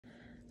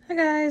Hi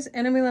guys,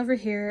 Enemy Lover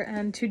here,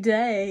 and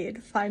today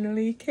it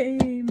finally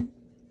came.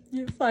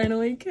 It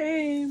finally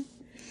came.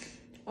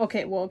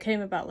 Okay, well, it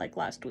came about like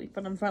last week,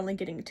 but I'm finally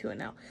getting to it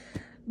now.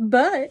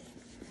 But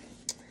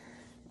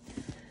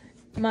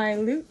my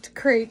Loot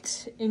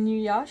Crate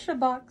Inuyasha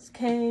box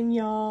came,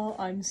 y'all.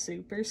 I'm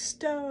super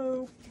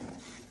stoked.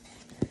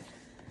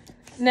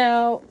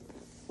 Now,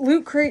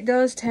 Loot Crate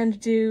does tend to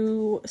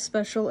do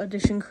special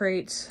edition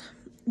crates.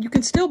 You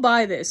can still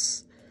buy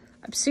this.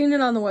 I've seen it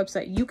on the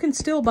website. You can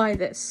still buy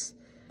this.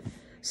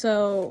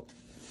 So,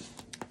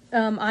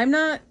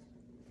 I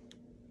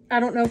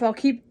don't know if I'll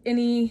keep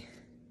any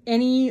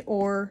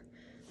or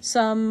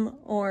some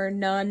or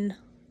none.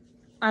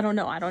 I don't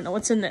know. I don't know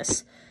what's in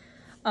this.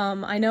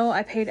 I know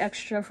I paid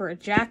extra for a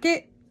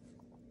jacket.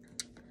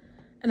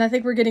 And I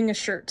think we're getting a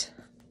shirt.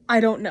 I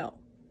don't know.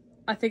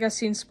 I think I've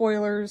seen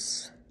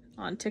spoilers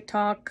on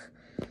TikTok.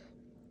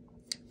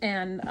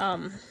 And,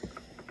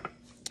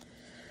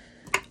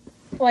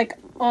 like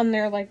on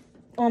their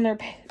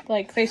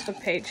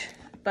Facebook page,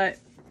 but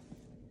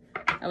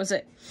that was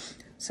it.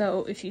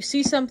 So if you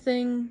see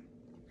something,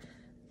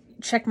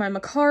 check my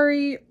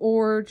Mercari,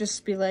 or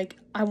just be like,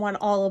 I want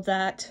all of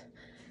that.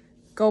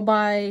 Go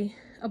buy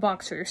a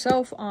box for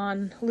yourself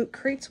on Loot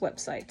Crate's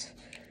website.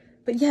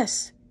 But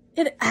yes,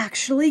 it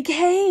actually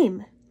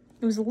came.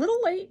 It was a little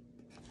late,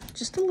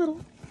 just a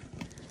little,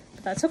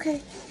 but that's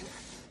okay.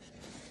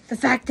 The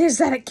fact is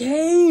that it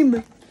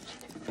came.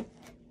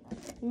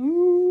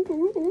 Ooh.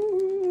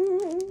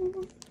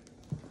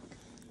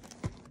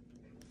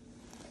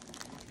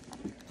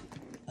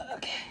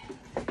 Okay.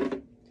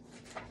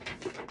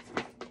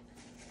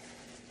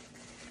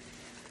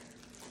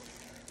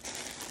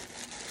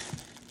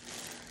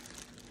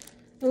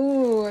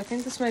 Ooh, I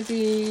think this might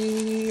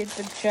be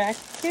the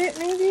jacket,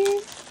 maybe?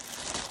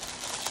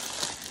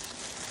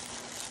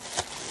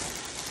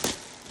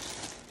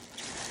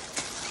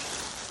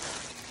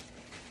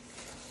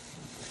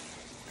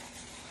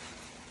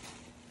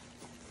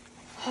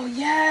 Oh,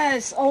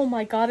 yes! Oh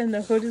my god, and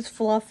the hood is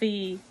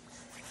fluffy.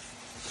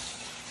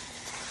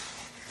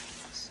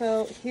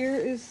 So, here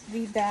is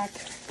the back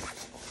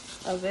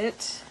of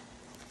it.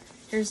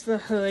 Here's the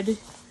hood.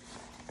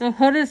 The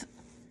hood is...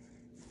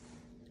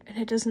 and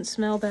it doesn't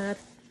smell bad.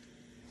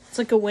 It's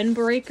like a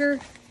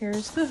windbreaker.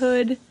 Here's the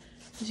hood.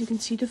 As you can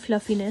see, the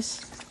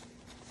fluffiness.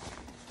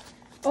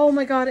 Oh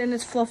my god, and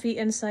it's fluffy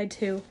inside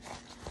too.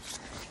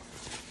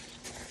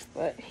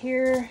 But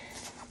here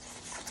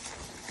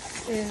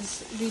is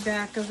the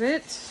back of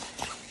it.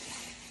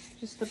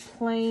 Just a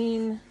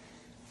plain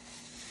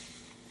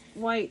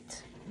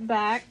white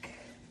back,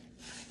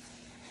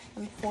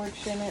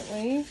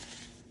 unfortunately.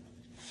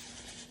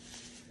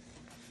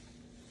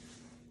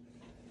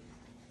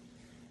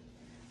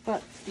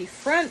 But the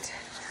front,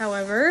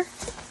 however,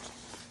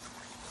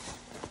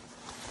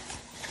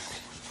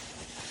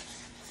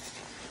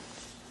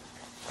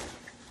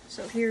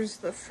 so here's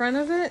the front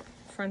of it,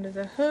 front of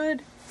the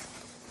hood.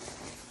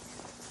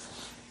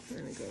 And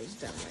then it goes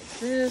down like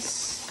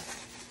this.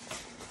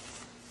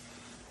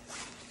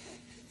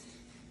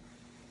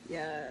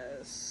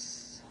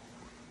 Yes.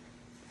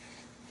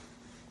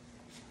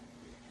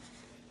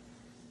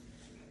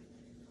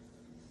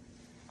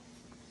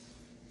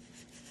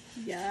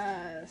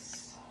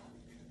 Yes.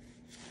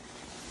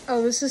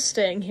 Oh, this is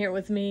staying here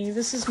with me.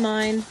 This is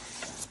mine.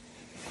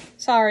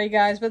 Sorry,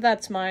 guys, but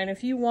that's mine.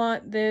 If you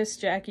want this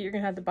jacket, you're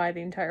gonna have to buy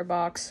the entire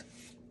box.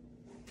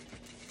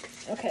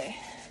 Okay.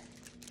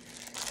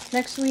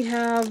 Next we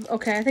have...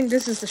 okay, I think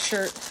this is the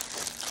shirt.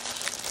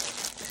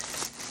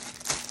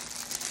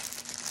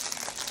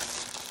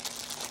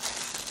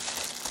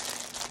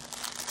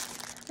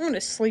 I'm gonna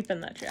sleep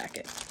in that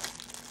jacket.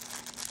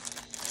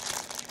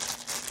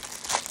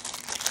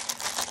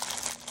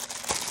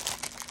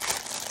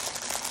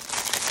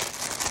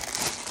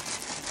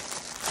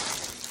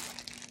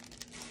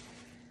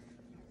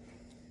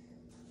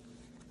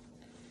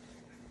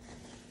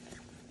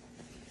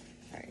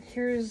 Alright,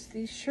 here's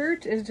the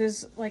shirt. It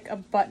is like a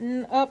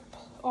button up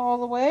all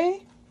the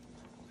way.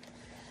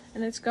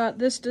 And it's got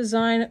this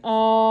design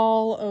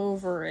all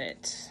over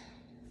it.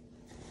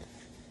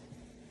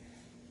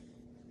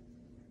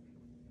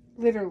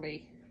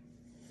 Literally.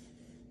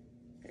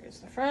 There's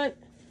the front.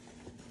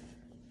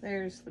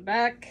 There's the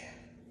back.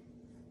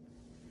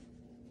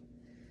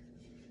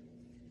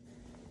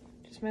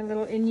 Just my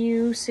little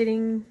Inu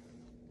sitting.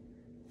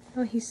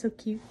 Oh, he's so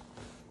cute.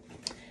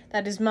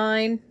 That is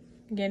mine.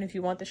 Again, if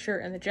you want the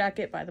shirt and the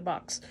jacket, buy the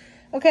box.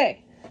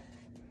 Okay.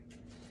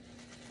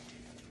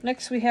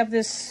 Next we have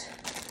this.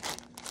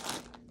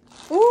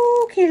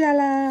 Ooh,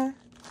 kilala.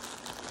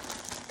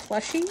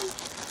 Plushie.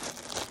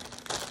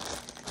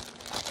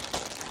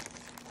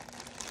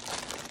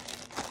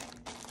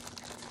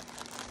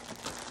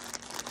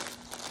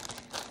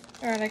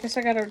 Alright, I guess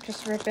I gotta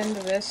just rip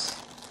into this.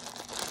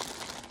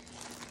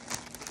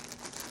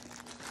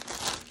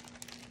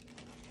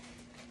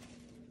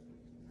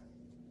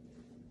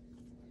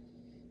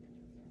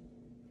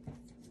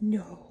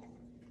 No.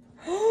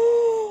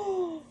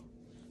 I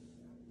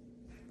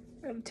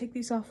gotta take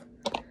these off.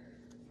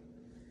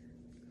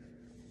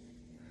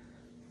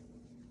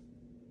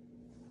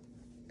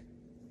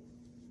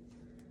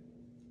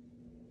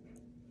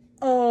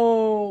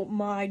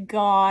 my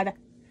god.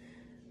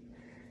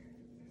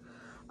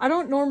 I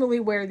don't normally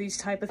wear these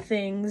type of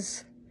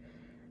things.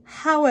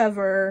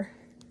 However,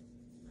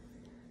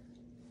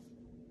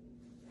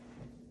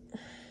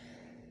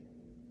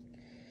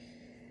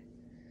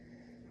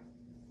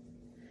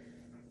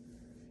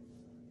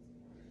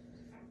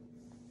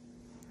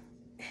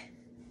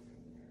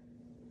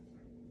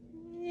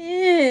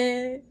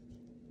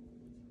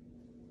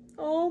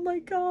 oh my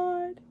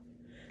god.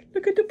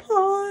 Look at the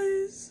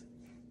paws.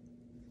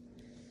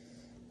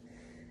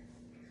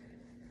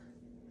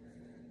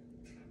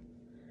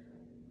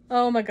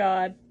 Oh my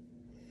god.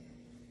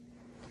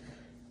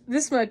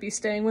 This might be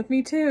staying with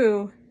me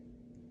too.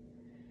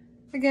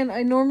 Again,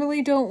 I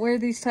normally don't wear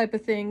these type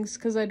of things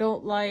because I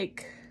don't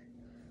like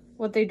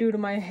what they do to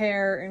my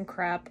hair and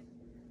crap.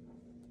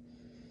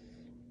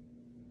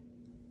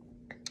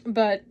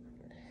 But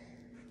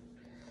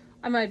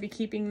I might be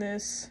keeping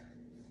this.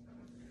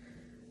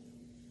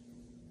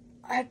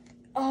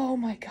 Oh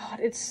my god,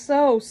 it's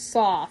so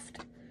soft.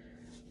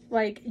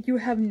 Like, you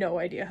have no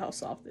idea how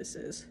soft this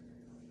is.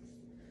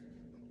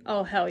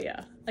 Oh, hell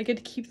yeah. I get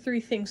to keep 3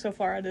 things so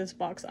far out of this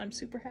box. I'm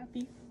super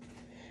happy.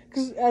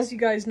 Because, as you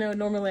guys know,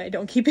 normally I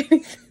don't keep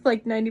anything.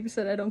 Like,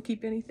 90% I don't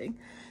keep anything.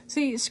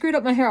 See, screwed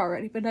up my hair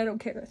already, but I don't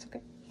care. That's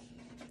okay.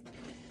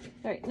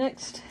 Alright,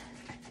 next.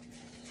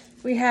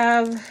 We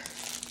have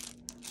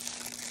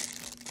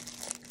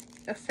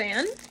a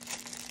fan.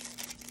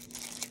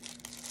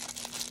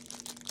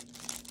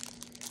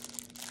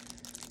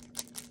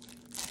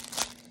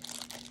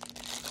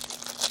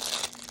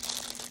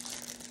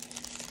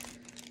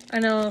 I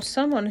know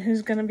someone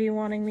who's gonna be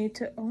wanting me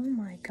to, oh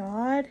my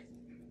god.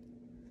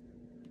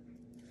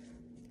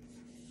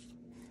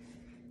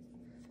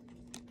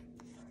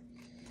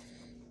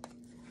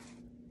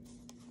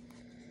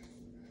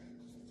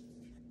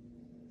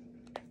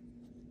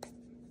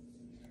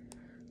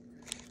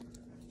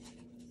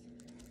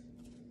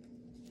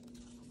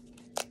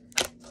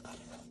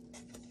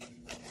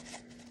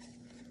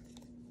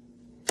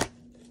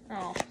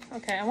 Oh,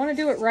 okay, I want to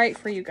do it right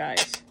for you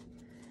guys.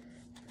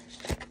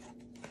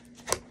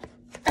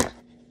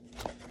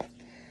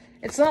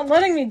 It's not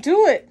letting me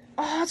do it.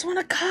 Oh, it's one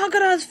of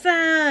Kagura's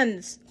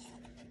fans.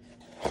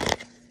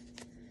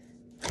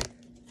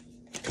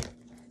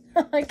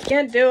 I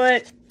can't do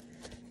it.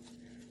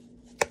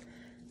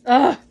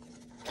 Ugh.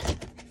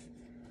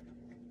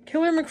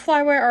 Killer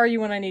McFly, where are you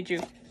when I need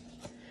you?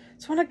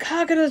 It's one of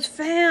Kagura's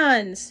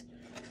fans.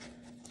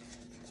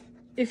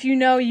 If you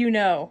know, you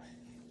know.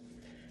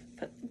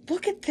 But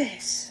look at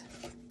this.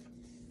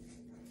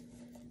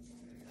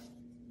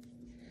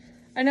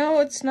 I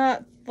know it's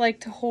not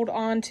like to hold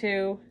on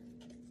to,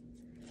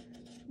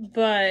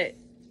 but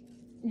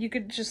you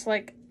could just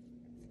like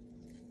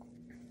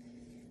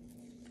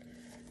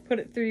put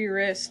it through your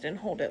wrist and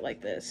hold it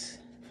like this.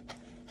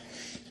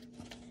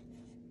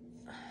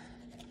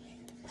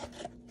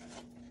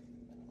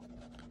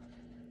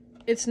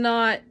 It's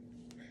not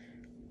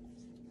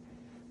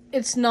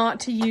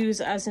to use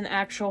as an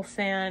actual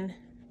fan,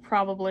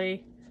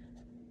 probably,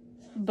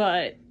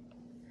 but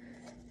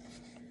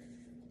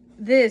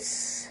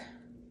this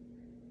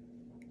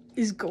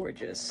is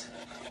gorgeous.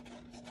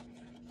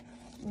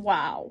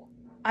 Wow.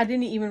 I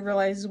didn't even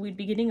realize we'd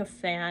be getting a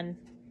fan.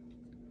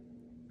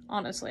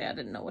 Honestly, I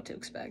didn't know what to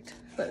expect,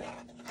 but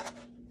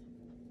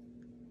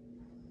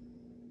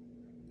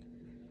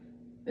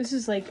this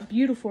is like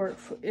beautiful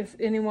if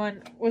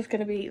anyone was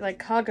gonna be like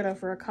Kagura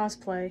for a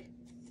cosplay.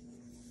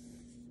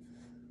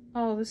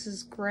 Oh, this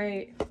is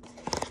great.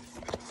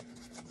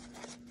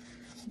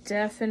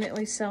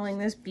 Definitely selling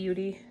this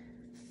beauty.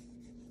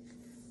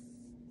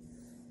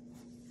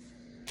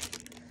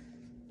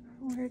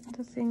 Where'd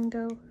the thing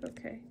go?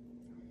 Okay.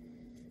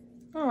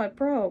 Oh, it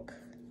broke.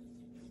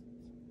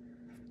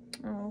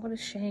 Oh, what a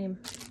shame.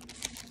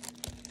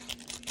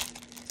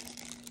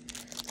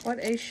 What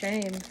a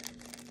shame.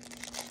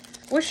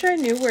 Wish I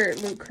knew where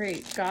Loot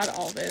Crate got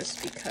all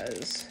this,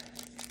 because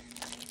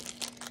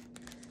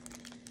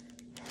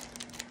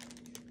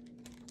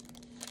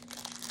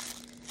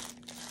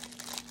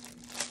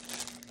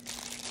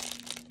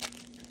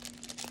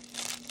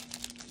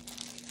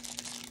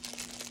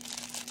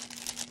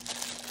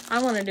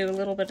I want to do a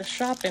little bit of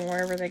shopping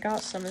wherever they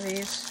got some of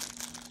these.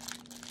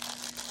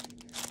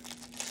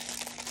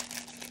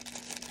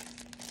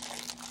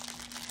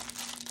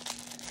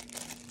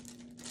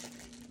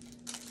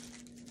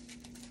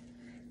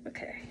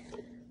 Okay.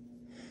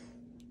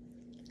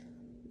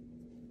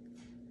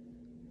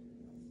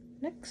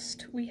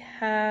 Next we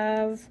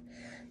have,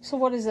 so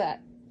what is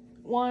that?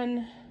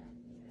 1,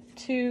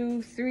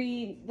 2,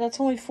 3, that's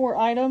only 4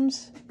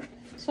 items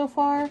so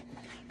far.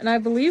 And I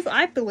believe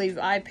I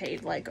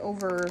paid like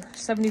over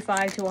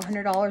 $75 to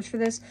 $100 for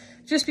this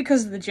just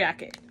because of the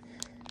jacket.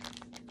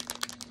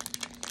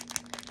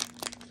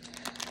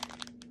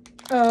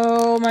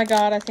 Oh my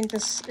god, I think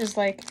this is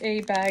like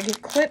a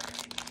bag clip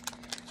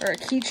or a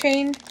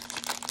keychain.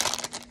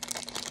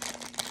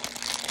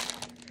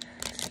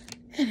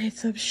 And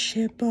it's a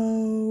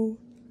Shippo.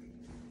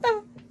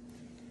 Oh.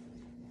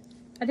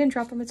 I didn't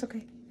drop him, it's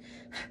okay.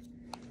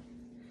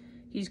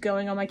 He's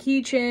going on my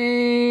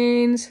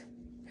keychains.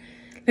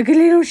 Look at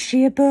little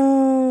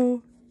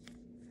Shippo.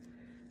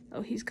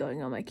 Oh, he's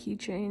going on my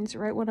keychains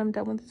right when I'm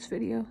done with this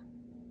video.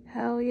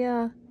 Hell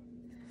yeah.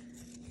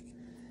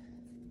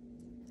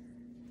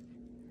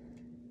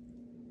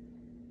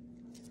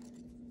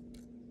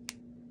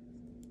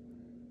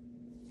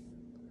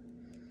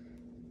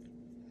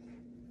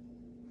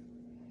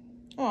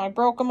 Oh, I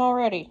broke him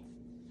already.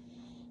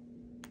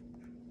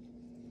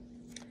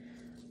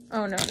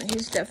 Oh no,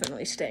 he's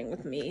definitely staying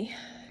with me.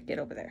 Get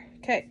over there.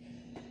 Okay.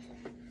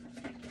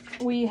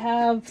 We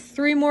have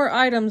 3 more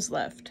items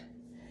left.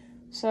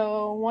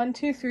 So 1,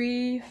 2,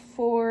 3,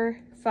 4,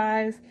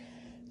 5,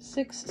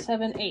 6,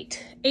 7,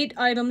 8. 8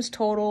 items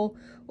total,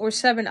 or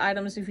 7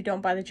 items if you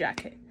don't buy the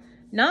jacket.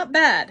 Not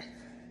bad.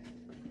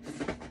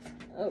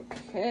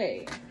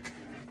 Okay.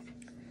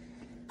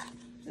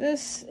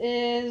 This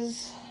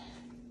is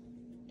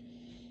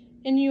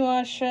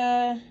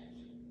Inuyasha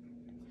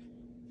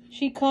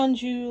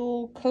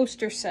Shikanju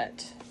coaster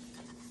set.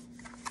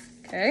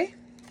 Okay.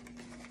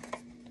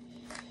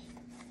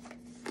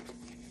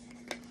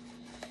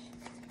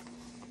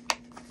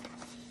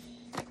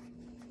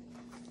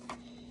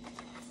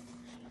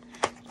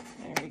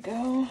 There we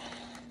go.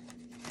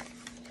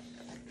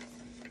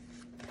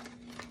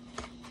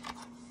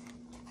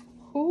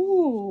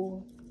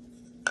 Ooh.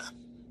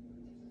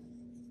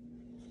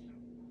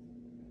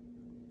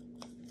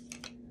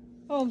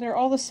 Oh, they're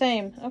all the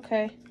same.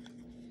 Okay.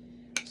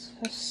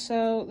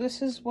 So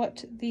this is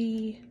what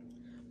the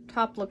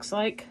top looks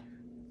like.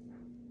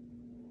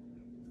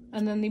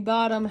 And then the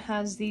bottom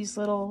has these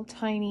little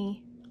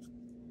tiny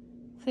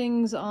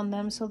things on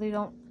them so they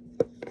don't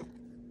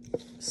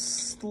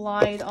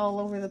slide all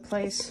over the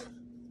place.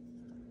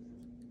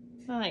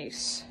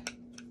 Nice.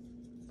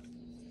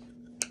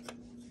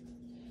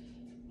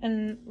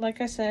 And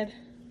like I said,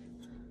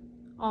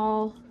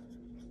 all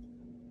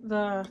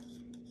the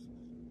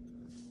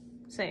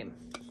same.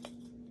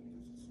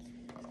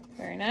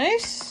 Very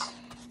nice.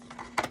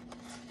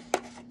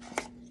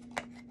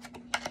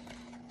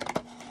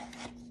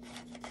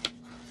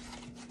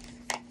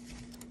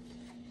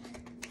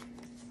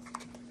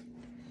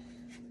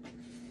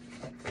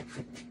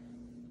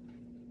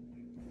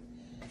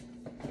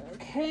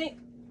 Okay.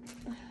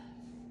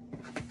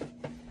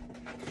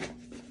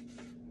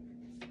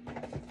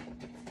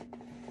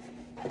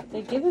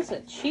 They give us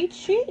a cheat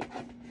sheet?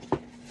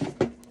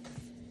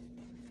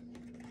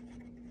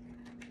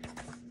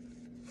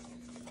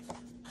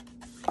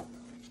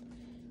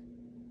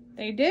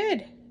 They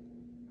did.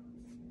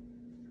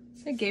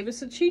 They gave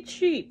us a cheat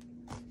sheet.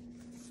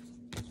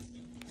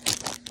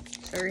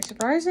 It's very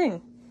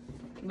surprising.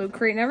 Loot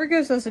Crate never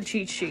gives us a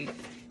cheat sheet.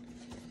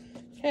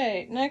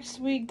 Okay, next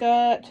we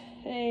got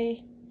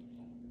a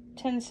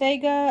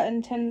Tenseiga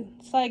and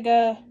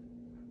Tenseiga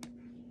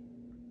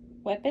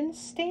weapon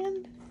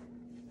stand?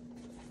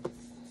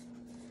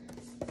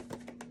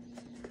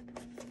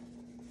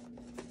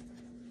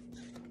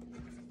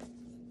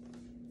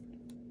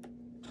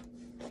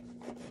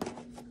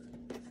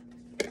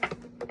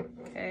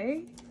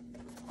 Okay.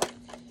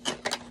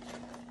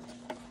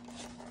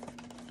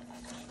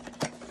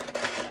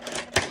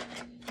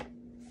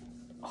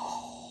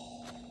 Oh.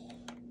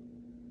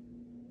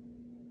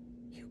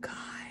 You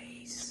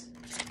guys.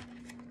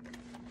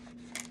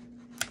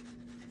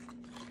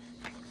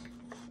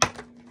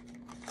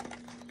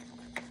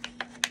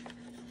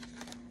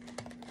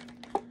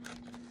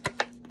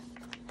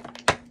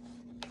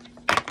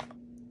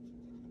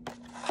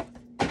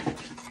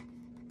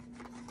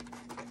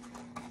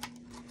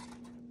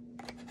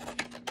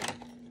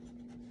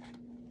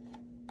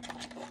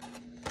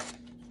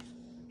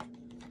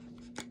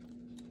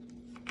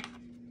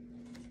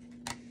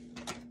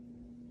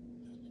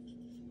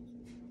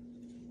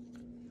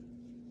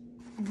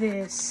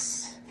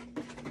 This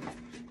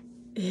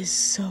is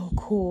so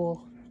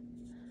cool.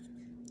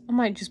 I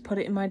might just put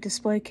it in my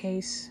display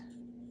case.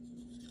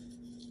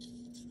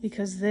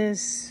 Because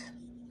this...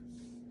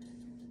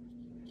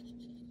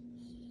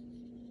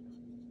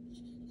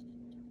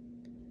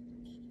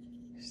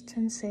 There's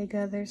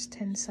Tenseiga, there's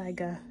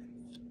Tenseiga.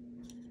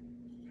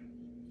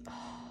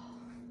 Oh.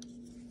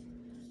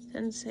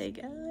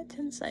 Tenseiga,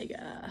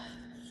 Tenseiga.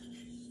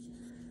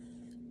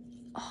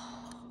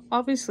 Oh.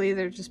 Obviously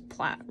they're just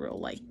real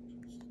like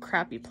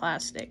crappy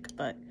plastic,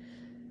 but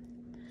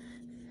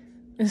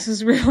this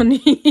is real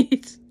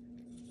neat.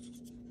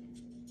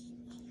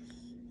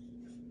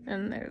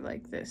 And they're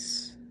like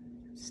this.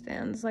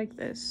 Stands like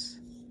this.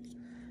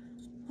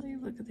 Let me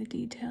look at the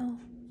detail.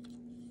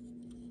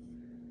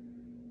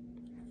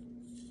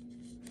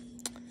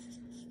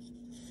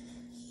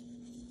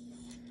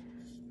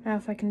 Now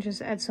if I can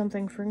just add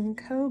something from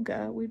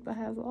Koga, we'd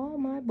have all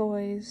my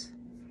boys.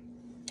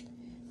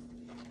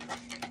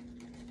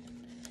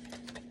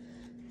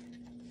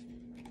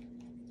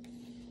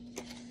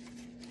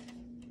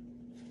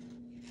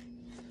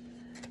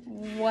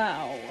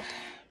 Wow.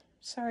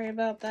 Sorry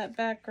about that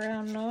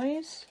background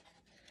noise.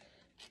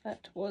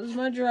 That was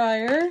my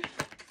dryer.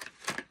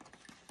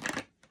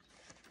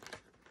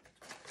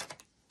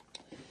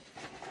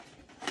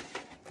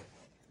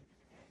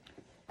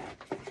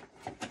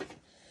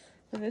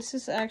 this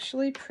is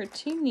actually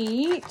pretty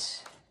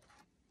neat.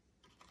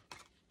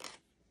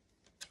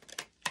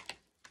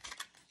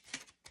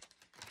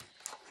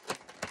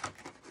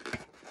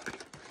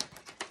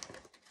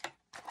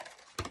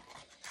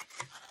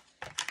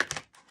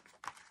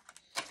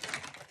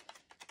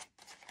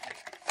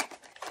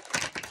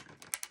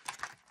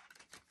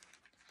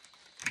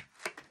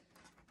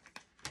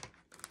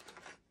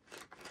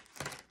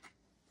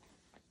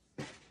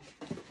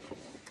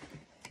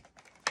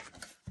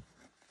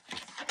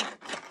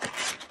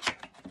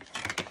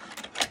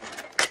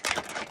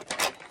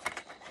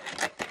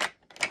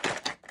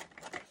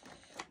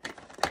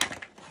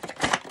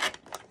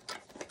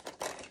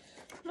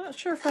 Not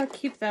sure if I'll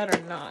keep that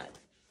or not.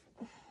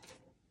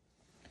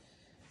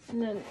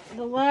 And then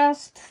the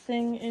last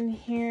thing in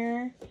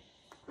here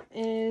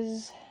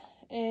is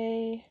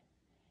a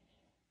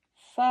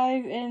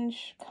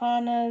 5-inch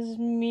Kana's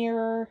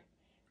mirror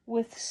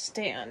with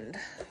stand.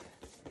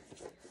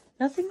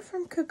 Nothing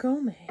from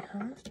Kagome,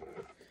 huh?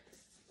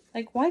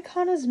 Like, why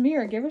Kana's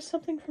mirror? Give us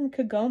something from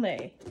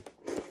Kagome.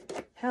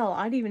 Hell,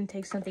 I'd even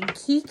take something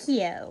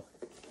Kikyo.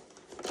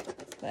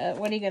 But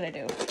what are you gonna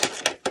do?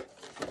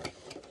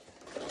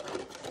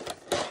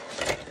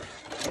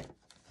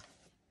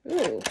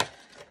 Ooh.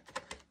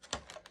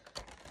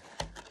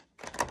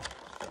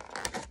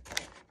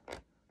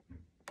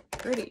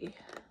 Pretty.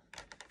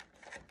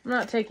 I'm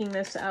not taking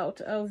this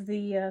out of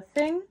the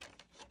thing.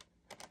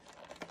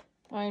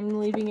 I'm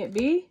leaving it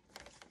be.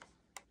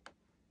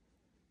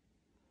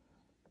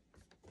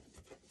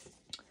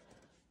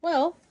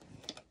 Well,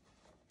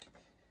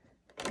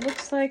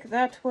 looks like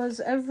that was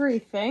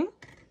everything.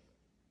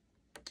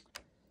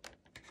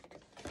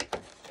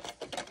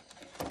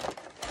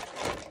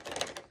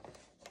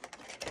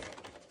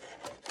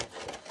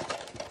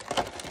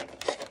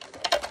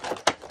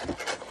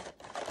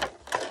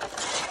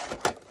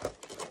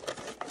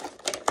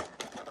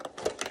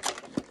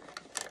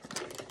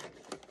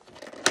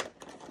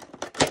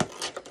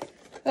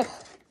 Oh,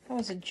 that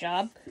was a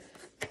job.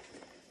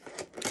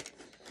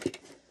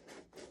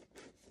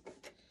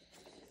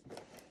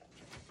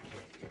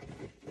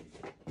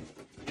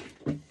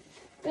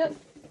 Yep,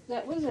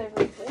 that was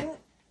everything.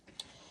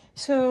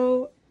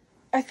 So,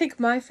 I think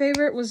my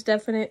favorite was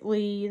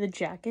definitely the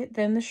jacket,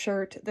 then the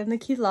shirt, then the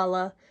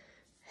Kilala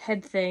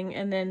head thing,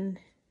 and then,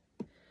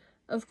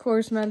 of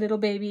course, my little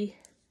baby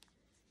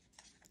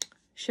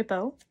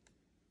Shippo.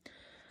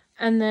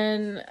 And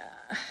then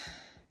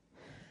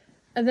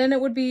it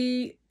would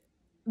be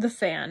the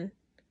fan,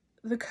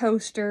 the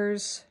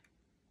coasters,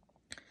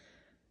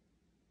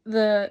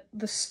 the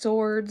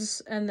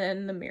swords, and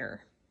then the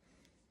mirror.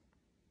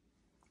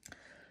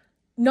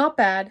 Not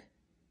bad,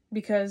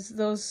 because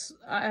those,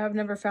 I have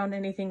never found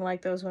anything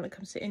like those when it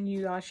comes to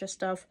Inuyasha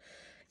stuff.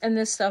 And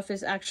this stuff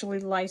is actually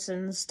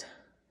licensed,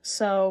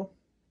 so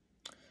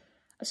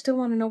I still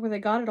want to know where they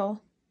got it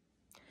all.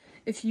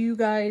 If you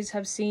guys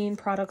have seen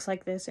products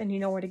like this and you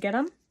know where to get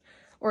them,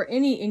 or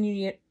any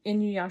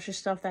Inuyasha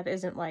stuff that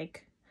isn't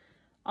like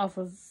off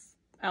of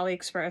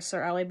AliExpress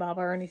or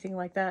Alibaba or anything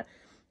like that,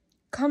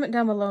 comment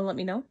down below and let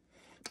me know.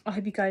 I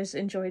hope you guys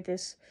enjoyed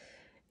this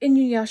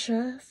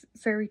Inuyasha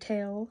fairy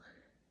tale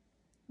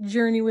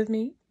journey with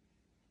me.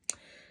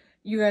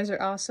 You guys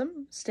are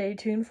awesome. Stay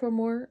tuned for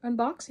more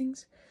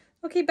unboxings.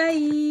 Okay,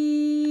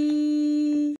 bye!